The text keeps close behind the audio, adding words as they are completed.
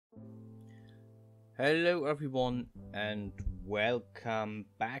Hello everyone and welcome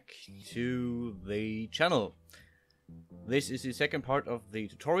back to the channel. This is the second part of the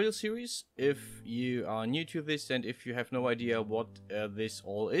tutorial series. If you are new to this and if you have no idea what this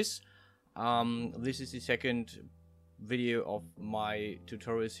all is, this is the second video of my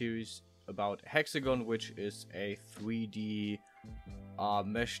tutorial series about Hexagon, which is a 3D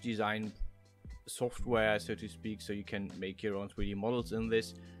mesh design software, so to speak, so you can make your own 3D models in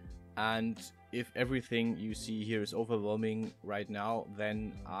this. And if everything you see here is overwhelming right now,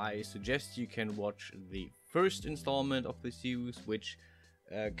 then I suggest you can watch the first installment of the series, which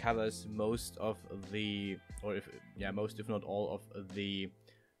covers most of the, most if not all of the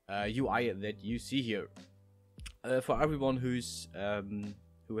UI that you see here. For everyone who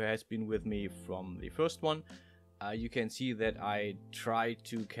has been with me from the first one, you can see that I tried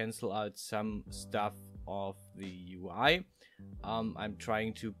to cancel out some stuff of the UI. I'm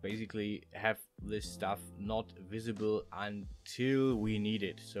trying to basically have this stuff not visible until we need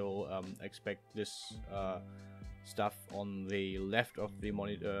it. So expect this stuff on the left of the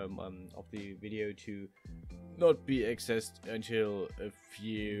monitor of the video to not be accessed until a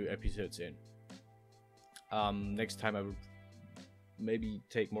few episodes in. Next time I will maybe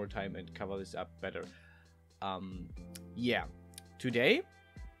take more time and cover this up better. Today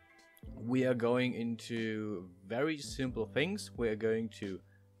we are going into very simple things. We are going to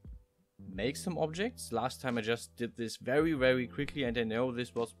make some objects. Last time I just did this very quickly, and I know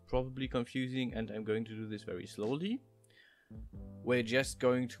this was probably confusing, and I'm going to do this very slowly. We're just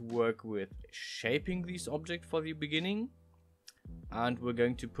going to work with shaping these objects for the beginning, and we're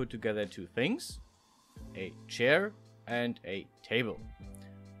going to put together two things: a chair and a table.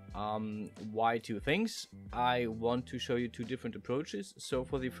 Why two things? I want to show you two different approaches. So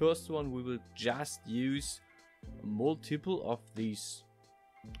for the first one, we will just use multiple of these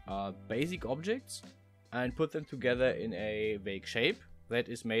basic objects and put them together in a vague shape that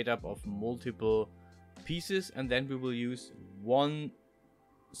is made up of multiple pieces, and then we will use one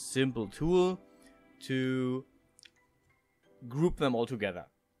simple tool to group them all together.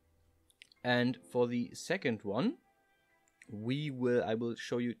 And for the second one, I will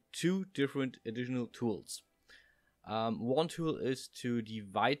show you two different additional tools. One tool is to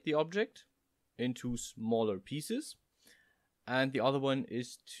divide the object into smaller pieces, and the other one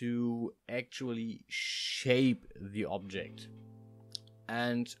is to actually shape the object.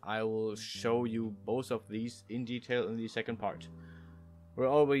 And I will show you both of these in detail in the second part. We're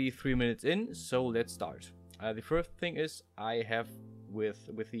already 3 minutes in, so let's start. The first thing is I have with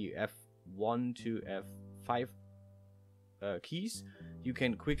the F1 to F5 keys, you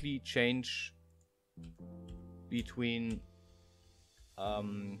can quickly change between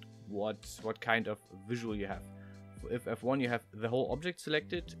what kind of visual you have. With F1 you have the whole object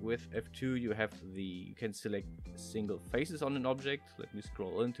selected. With F2 you can select single faces on an object. Let me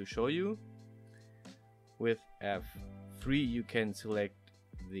scroll in to show you. With F3 you can select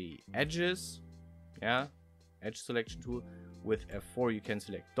the edges, edge selection tool. With F4 you can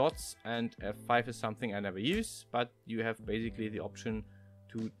select dots, and F5 is something I never use, but you have basically the option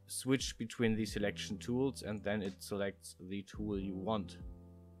to switch between the selection tools, and then it selects the tool you want.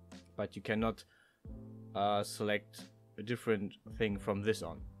 But you cannot select a different thing from this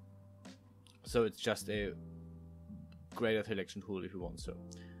on. So it's just a greater selection tool if you want. So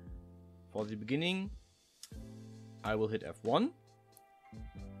for the beginning, I will hit F1,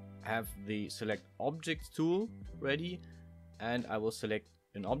 have the select object tool ready, and I will select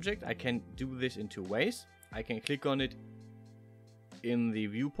an object. I can do this in two ways. I can click on it in the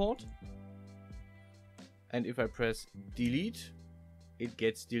viewport, and if I press delete, it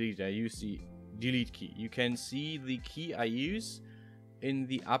gets deleted. I use the delete key. You can see the key I use in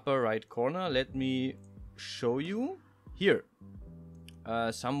the upper right corner. Let me show you here.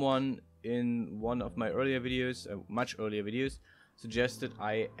 Someone in one of my earlier videos, much earlier videos, suggested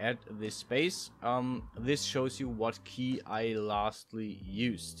I add this space. This shows you what key I lastly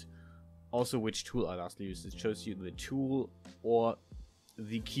used. Also which tool I lastly used. It shows you the tool or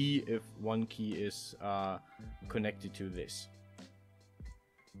the key if one key is connected to this.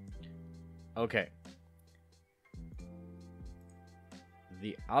 Okay.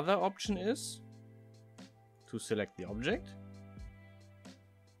 The other option is to select the object.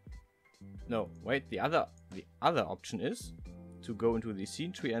 No, wait, the other option is to go into the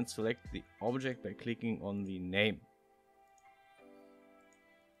scene tree and select the object by clicking on the name.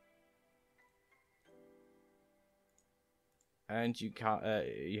 And you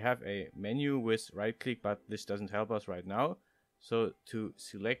have a menu with right click, but this doesn't help us right now. So to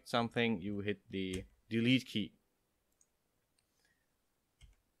select something, you hit the delete key.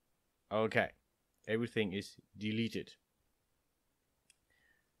 Okay. everything is deleted.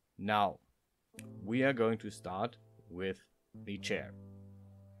 Now, we are going to start with the chair.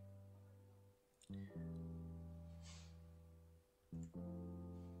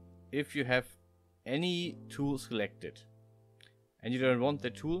 If you have any tool selected and you don't want the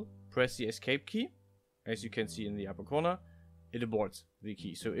tool, press the escape key. As you can see in the upper corner, it aborts the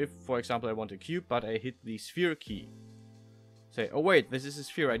key. So if, for example, I want a cube, but I hit the sphere key, say, oh wait, this is a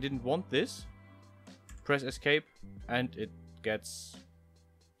sphere, I didn't want this, press escape, and it gets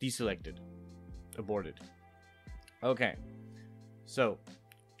deselected, aborted. Okay, so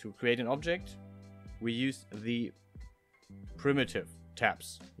to create an object, we use the primitive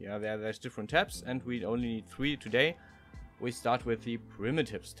tabs. Yeah, there's different tabs, and we only need 3 today. We start with the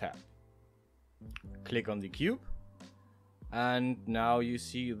primitives tab. Click on the cube, and now you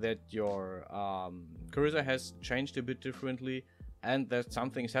see that your cursor has changed a bit differently, and that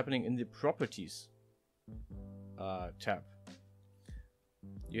something is happening in the properties tab.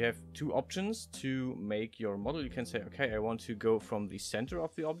 You have 2 options to make your model. You can say, okay, I want to go from the center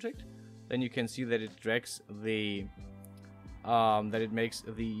of the object. Then you can see that it drags the that it makes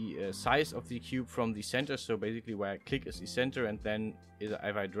the size of the cube from the center. So basically where I click is the center, and then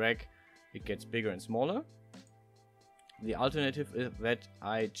if I drag, it gets bigger and smaller. The alternative is that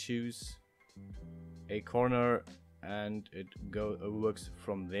I choose a corner and it works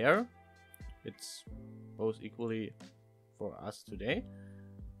from there. It's both equally for us today.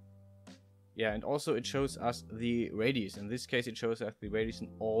 Yeah, and also it shows us the radius. In this case, it shows us the radius in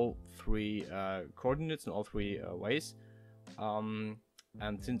all 3 coordinates, in all 3 ways. And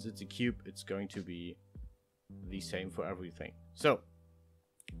since it's a cube, it's going to be the same for everything. So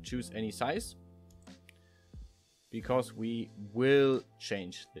choose any size, because we will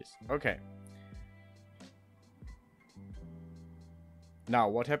change this. Okay. Now,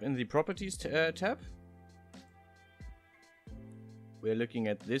 what happened in the properties tab? We're looking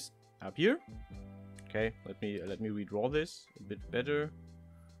at this up here. Okay, let me redraw this a bit better.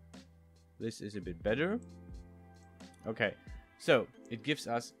 This is a bit better. Okay, so it gives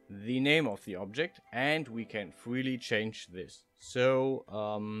us the name of the object, and we can freely change this. So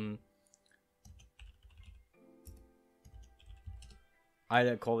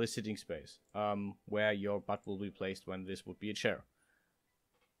I call this sitting space, where your butt will be placed when this would be a chair.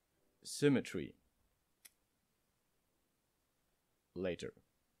 Symmetry. Later.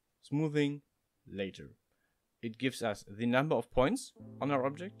 Smoothing. Later. It gives us the number of points on our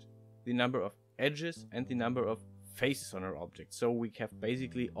object, the number of edges, and the number of faces on our object. So we have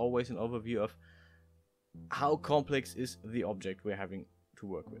basically always an overview of how complex is the object we're having to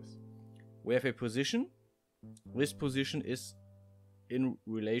work with. We have a position. This position is in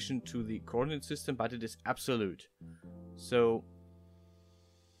relation to the coordinate system, but it is absolute. So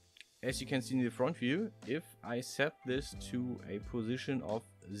as you can see in the front view, if I set this to a position of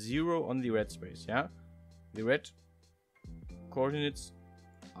 0 on the red space, yeah, the red coordinates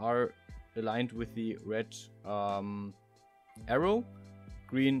are aligned with the red arrow,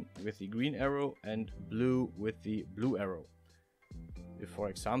 green with the green arrow, and blue with the blue arrow. If, for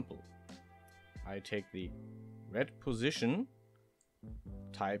example, I take the red position,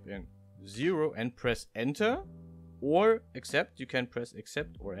 type in 0 and press enter, or accept, you can press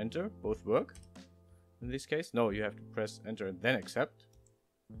accept or enter, both work. In this case, no, you have to press enter and then accept.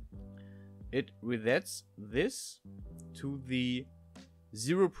 It resets this to the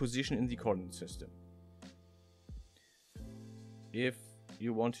 0 position in the coordinate system. If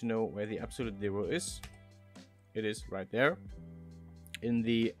you want to know where the absolute 0 is, it is right there in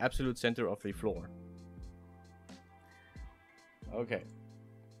the absolute center of the floor. Okay.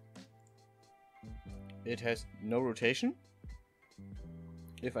 It has no rotation.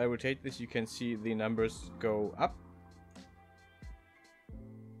 If I rotate this, you can see the numbers go up.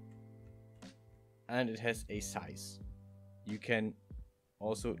 And it has a size. You can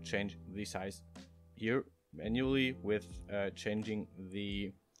also change the size here manually with changing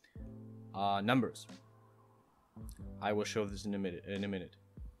the numbers. I will show this in a minute.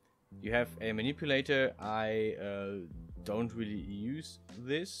 You have a manipulator. I don't really use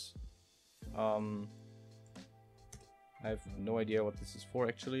this. I have no idea what this is for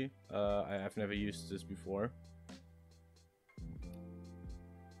actually. I have never used this before.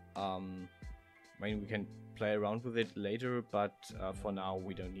 I mean, we can play around with it later, but for now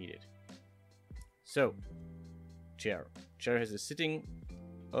we don't need it. So, chair. Chair has a sitting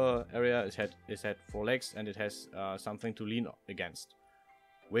area. It had 4 legs, and it has something to lean against.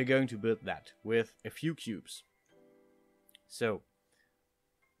 We're going to build that with a few cubes. So,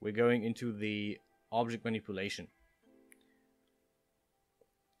 we're going into the object manipulation.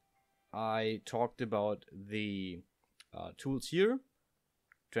 I talked about the tools here.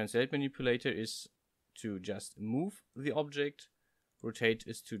 Translate manipulator is to just move the object. Rotate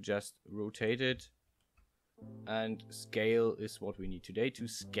is to just rotate it. And scale is what we need today to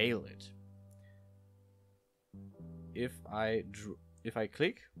scale it. If I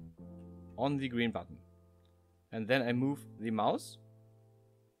click on the green button and then I move the mouse,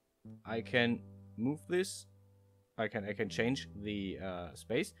 I can move this. I can change the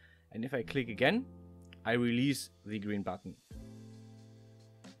space, and if I click again, I release the green button.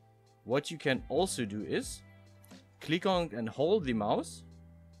 What you can also do is click on and hold the mouse,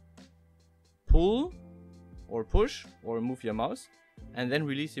 pull or push or move your mouse, and then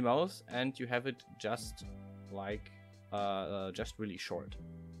release the mouse, and you have it just like just really short.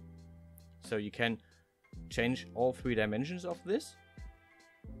 So you can change all 3 dimensions of this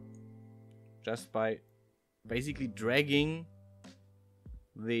just by basically dragging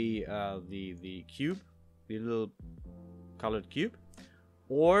the cube, the little colored cube,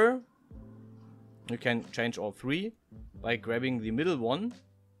 or you can change all 3 by grabbing the middle one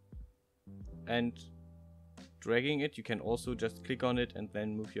and dragging it. You can also just click on it and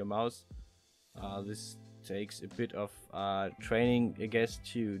then move your mouse. This takes a bit of training, I guess,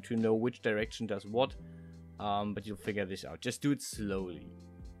 to know which direction does what, but you'll figure this out. Just do it slowly.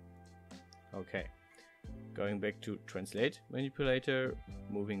 Okay, going back to translate manipulator,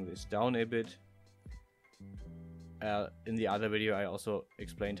 moving this down a bit. In the other video I also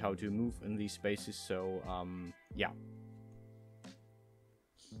explained how to move in these spaces, so yeah.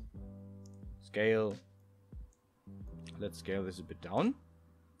 Scale. Let's scale this a bit down.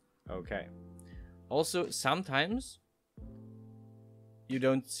 Okay. Also, sometimes you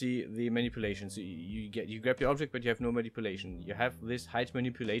don't see the manipulation. So you grab your object, but you have no manipulation. You have this hide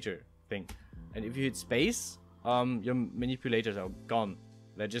manipulator thing, and if you hit space, your manipulators are gone.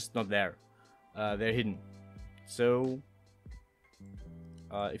 They're just not there. They're hidden. So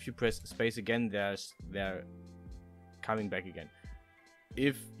if you press space again, they're coming back again.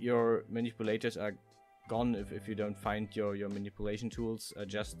 If your manipulators are gone, if you don't find your manipulation tools,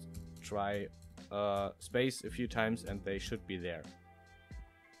 just try space a few times and they should be there.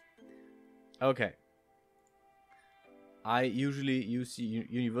 Okay. I usually use the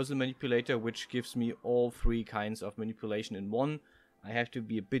universal manipulator, which gives me all 3 kinds of manipulation in one. I have to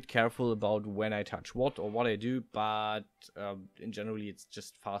be a bit careful about when I touch what or what I do, but in generally it's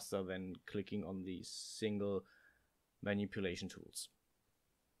just faster than clicking on the single manipulation tools.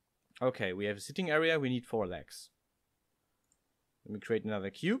 Okay, we have a sitting area, we need 4 legs. Let me create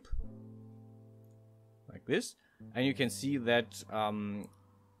another cube, like this, and you can see that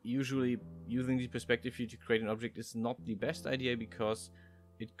usually using the perspective view to create an object is not the best idea, because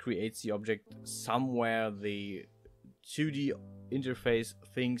it creates the object somewhere the 2D interface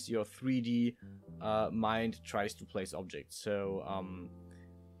thinks your 3D mind tries to place objects. So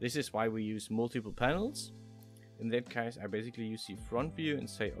this is why we use multiple panels. In that case, I basically use the front view and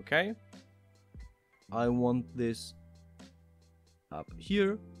say, okay, I want this up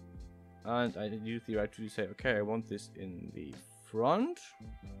here, and I use the right to say, okay, I want this in the front.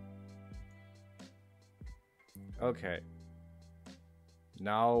 Okay.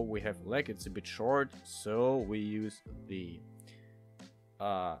 Now we have leg, it's a bit short, so we use the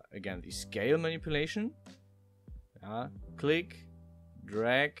again the scale manipulation. Click,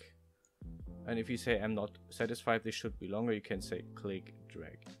 drag, and if you say I'm not satisfied, this should be longer, you can say click,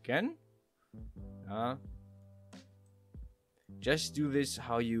 drag again. Just do this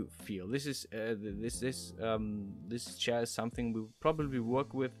how you feel. This is this chair is something we will probably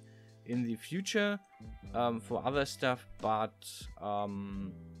work with in the future for other stuff, but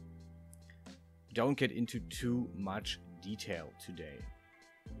don't get into too much detail today.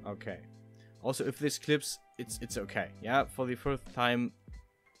 Okay. Also, if this clips, it's okay. Yeah, for the first time,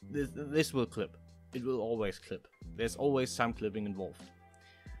 this will clip. It will always clip. There's always some clipping involved.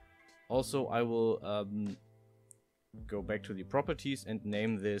 Also, I will go back to the properties and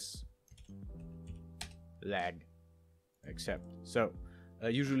name this lag accept. So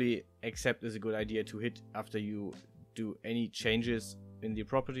usually accept is a good idea to hit after you do any changes in the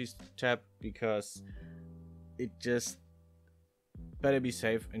properties tab, because it just better be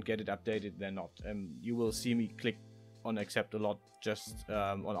safe and get it updated than not. You will see me click on accept a lot just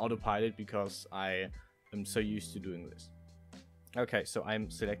on autopilot, because I am so used to doing this. Okay, so I'm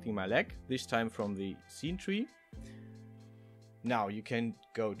selecting my leg, this time from the scene tree. Now you can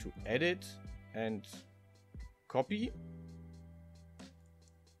go to edit and copy,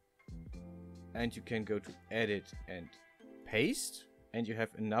 and you can go to edit and paste, and you have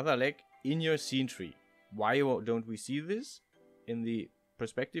another leg in your scene tree. Why don't we see this in the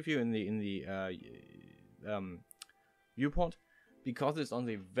perspective view, in the viewport, because it's on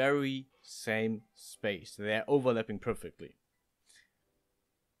the very same space. They're overlapping perfectly.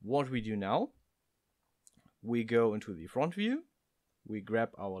 What we do now, we go into the front view, we grab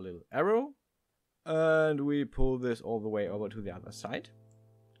our little arrow, and we pull this all the way over to the other side.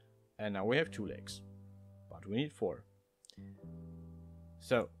 And now we have 2 legs, but we need 4.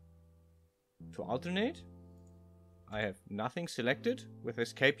 So, to alternate, I have nothing selected. With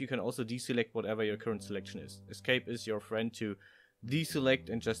escape you can also deselect whatever your current selection is. Escape is your friend to deselect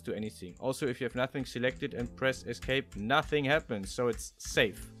and just do anything. Also, if you have nothing selected and press escape, nothing happens, so it's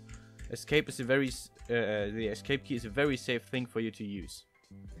safe. Escape is a very the escape key is a very safe thing for you to use.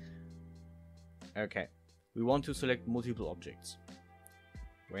 Okay, we want to select multiple objects.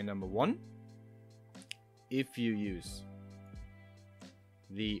 Way number 1, if you use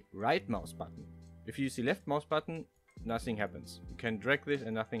the right mouse button, if you use the left mouse button, nothing happens. You can drag this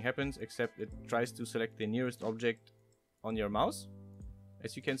and nothing happens, except it tries to select the nearest object on your mouse,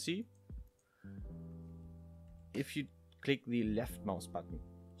 as you can see. If you click the left mouse button,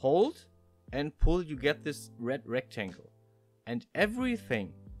 hold and pull, you get this red rectangle. And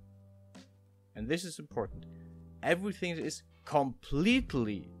everything, and this is important, everything that is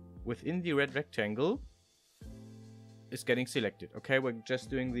completely within the red rectangle is getting selected. Okay, we're just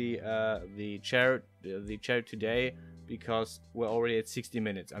doing the chair today because we're already at 60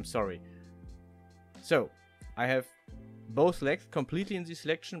 minutes. I'm sorry. So I have both legs completely in the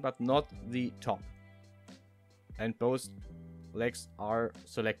selection, but not the top. And both legs are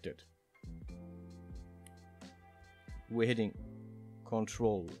selected. We're hitting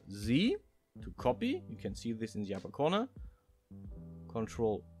Control Z to copy. You can see this in the upper corner.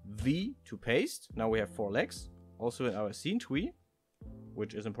 Control V to paste. Now we have 4 legs. Also in our scene tree,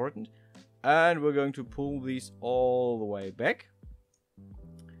 which is important. And we're going to pull these all the way back.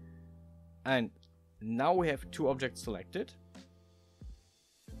 And now we have 2 objects selected.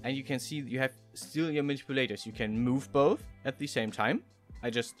 And you can see you have still your manipulators. You can move both at the same time. I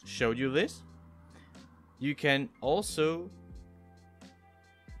just showed you this. You can also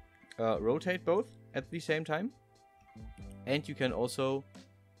rotate both at the same time. And you can also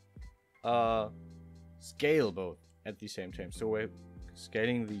scale both at the same time. So we're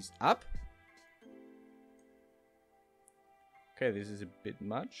scaling these up. Okay, this is a bit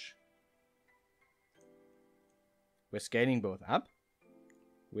much. We're scaling both up.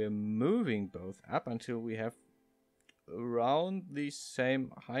 We're moving both up until we have around the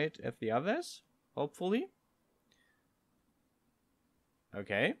same height as the others, hopefully.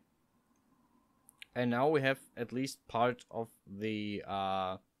 Okay. And now we have at least part of the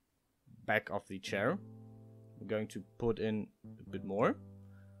back of the chair. We're going to put in a bit more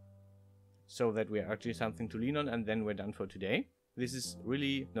so that we're actually something to lean on, and then we're done for today. This is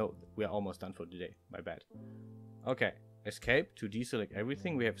really... no, we're almost done for today. My bad. Okay. Escape to deselect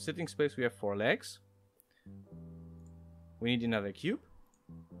everything. We have sitting space. We have 4 legs. We need another cube.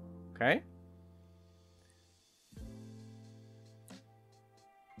 Okay.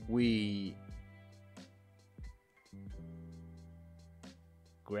 We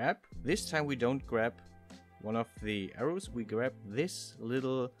grab. This time we don't grab one of the arrows. We grab this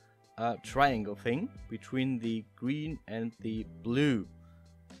little triangle thing between the green and the blue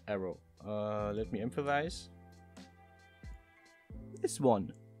arrow. Let me emphasize. This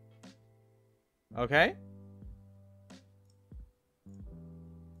one. Okay.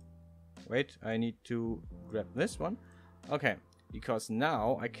 Wait, I need to grab this one. Okay, because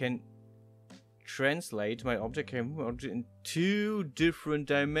now I can translate my object in 2 different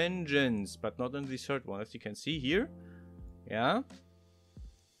dimensions, but not in the third one, as you can see here. Yeah.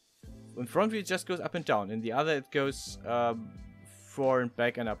 In front view it just goes up and down. In the other it goes forward and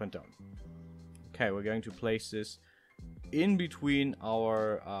back and up and down. Okay, we're going to place this in between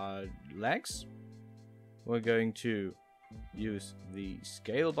our legs. We're going to use the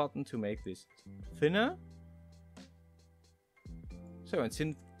scale button to make this thinner. So, and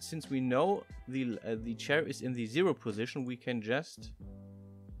since we know the chair is in the 0 position, we can just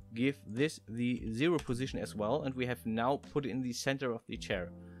give this the 0 position as well, and we have now put it in the center of the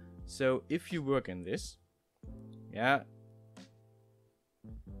chair. So if you work in this, yeah,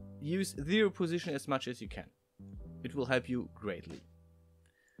 use 0 position as much as you can. It will help you greatly.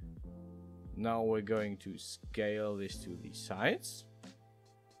 Now we're going to scale this to the sides.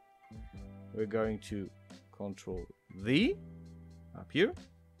 We're going to Control V up here,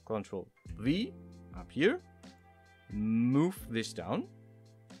 Control V up here, move this down,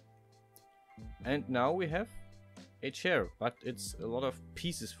 and now we have a chair, but it's a lot of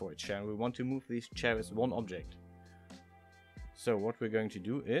pieces for a chair, and we want to move this chair as one object. So what we're going to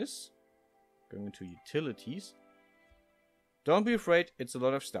do is going into utilities. Don't be afraid, it's a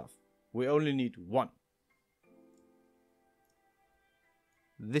lot of stuff. We only need one.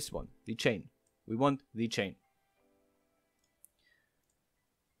 This one, the chain. We want the chain.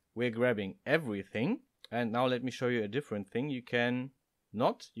 We're grabbing everything, and now let me show you a different thing. You can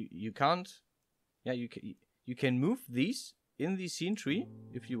not, you can't, yeah, you can move these in the scene tree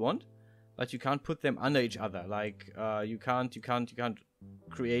if you want, but you can't put them under each other. Like you can't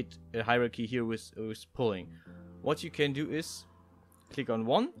create a hierarchy here with pulling. What you can do is click on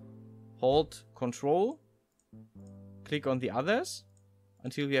one, hold Control, click on the others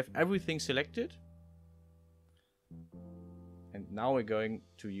until we have everything selected. And now we're going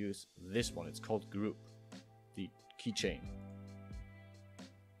to use this one. It's called group, the keychain.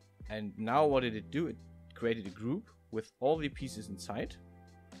 And now what did it do? It created a group with all the pieces inside.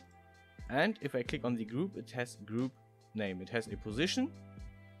 And if I click on the group, it has group name. It has a position.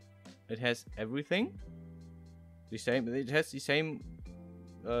 It has everything. The same. It has the same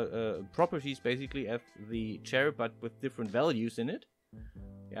properties basically as the chair, but with different values in it.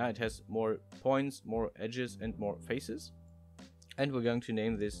 Yeah, it has more points, more edges, and more faces. And we're going to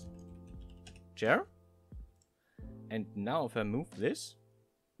name this chair. And now if I move this,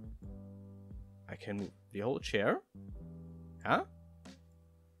 I can move the whole chair. Huh?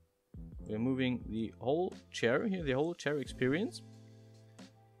 We're moving the whole chair here, the whole chair experience.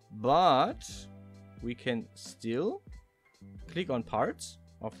 But we can still click on parts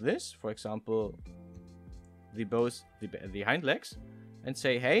of this, for example, the hind legs, and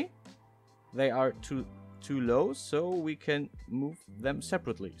say, hey, they are too low, so we can move them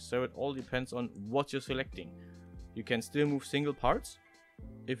separately. So it all depends on what you're selecting. You can still move single parts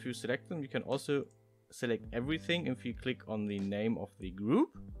if you select them. You can also select everything if you click on the name of the group.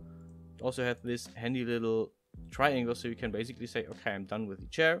 It also has this handy little triangle, so you can basically say, okay, I'm done with the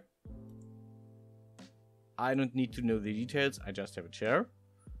chair. I don't need to know the details, I just have a chair.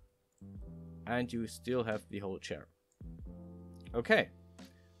 And you still have the whole chair. Okay.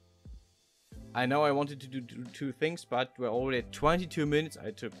 I know I wanted to do two things, but we're already at 22 minutes.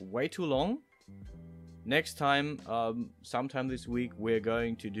 I took way too long. Next time, sometime this week, we're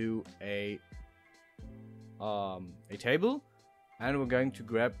going to do a table, and we're going to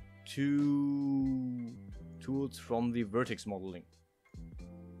grab 2 tools from the vertex modeling.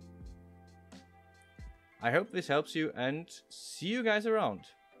 I hope this helps you, and see you guys around.